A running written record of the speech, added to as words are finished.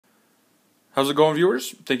How's it going,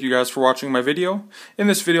 viewers? Thank you guys for watching my video. In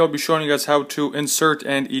this video I'll be showing you guys how to insert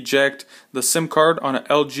and eject the SIM card on an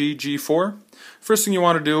LG G4. First thing you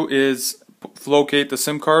want to do is locate the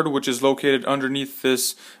SIM card, which is located underneath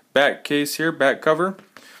this back case here, back cover.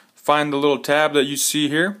 Find the little tab that you see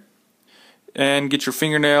here and get your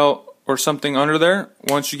fingernail or something under there.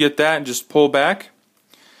 Once you get that, just pull back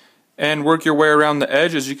and work your way around the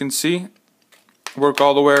edge. As you can see, work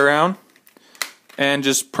all the way around and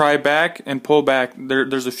just pry back and pull back.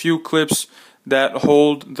 There's a few clips that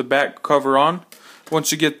hold the back cover on.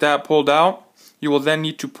 Once you get that pulled out, you will then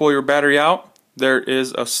need to pull your battery out. There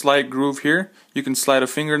is a slight groove here. You can slide a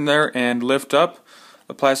finger in there and lift up,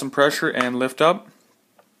 apply some pressure and lift up.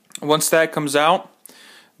 Once that comes out,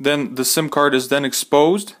 then the SIM card is then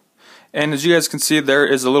exposed, and as you guys can see, there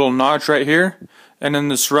is a little notch right here, and in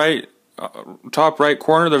this top right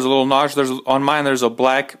corner there's a little notch. On mine there's a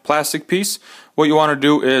black plastic piece. What you want to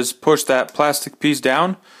do is push that plastic piece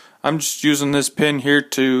down. I'm just using this pin here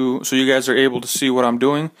so you guys are able to see what I'm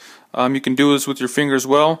doing. You can do this with your finger as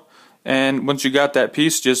well, and once you got that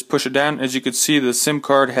piece, just push it down. As you can see, the SIM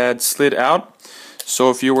card had slid out, so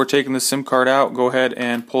if you were taking the SIM card out, go ahead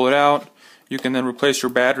and pull it out. You can then replace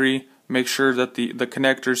your battery. Make sure that the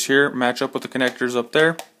connectors here match up with the connectors up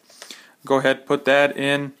there. Go ahead, put that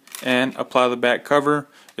in and apply the back cover.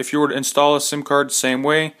 If you were to install a SIM card, same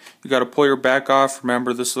way. You got to pull your back off.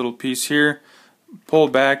 Remember this little piece here. Pull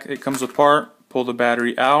back, it comes apart. Pull the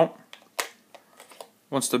battery out.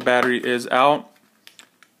 Once the battery is out,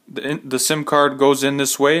 the SIM card goes in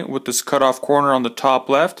this way with this cutoff corner on the top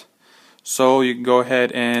left. So you can go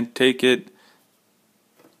ahead and take it,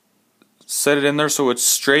 set it in there so it's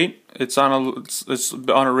straight. It's on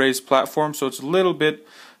a raised platform, so it's a little bit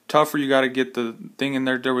tougher. You got to get the thing in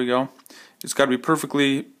there. There we go. It's got to be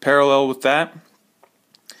perfectly parallel with that,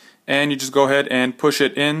 and you just go ahead and push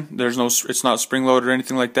it in. It's not spring loaded or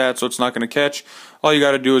anything like that, so it's not going to catch. All you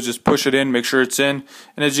got to do is just push it in, make sure it's in,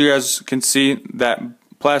 and as you guys can see, that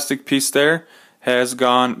plastic piece there has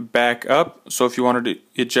gone back up. So if you wanted to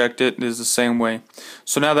eject it, it is the same way.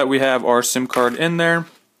 So now that we have our SIM card in there,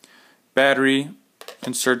 battery,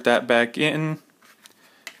 insert that back in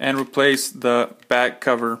and replace the back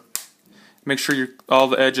cover. Make sure all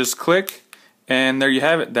the edges click, and there you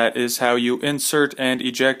have it. That is how you insert and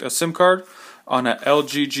eject a SIM card on an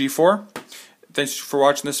LG G4. Thanks for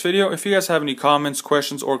watching this video. If you guys have any comments,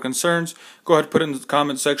 questions, or concerns, go ahead and put it in the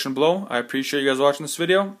comment section below. I appreciate you guys watching this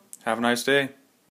video. Have a nice day.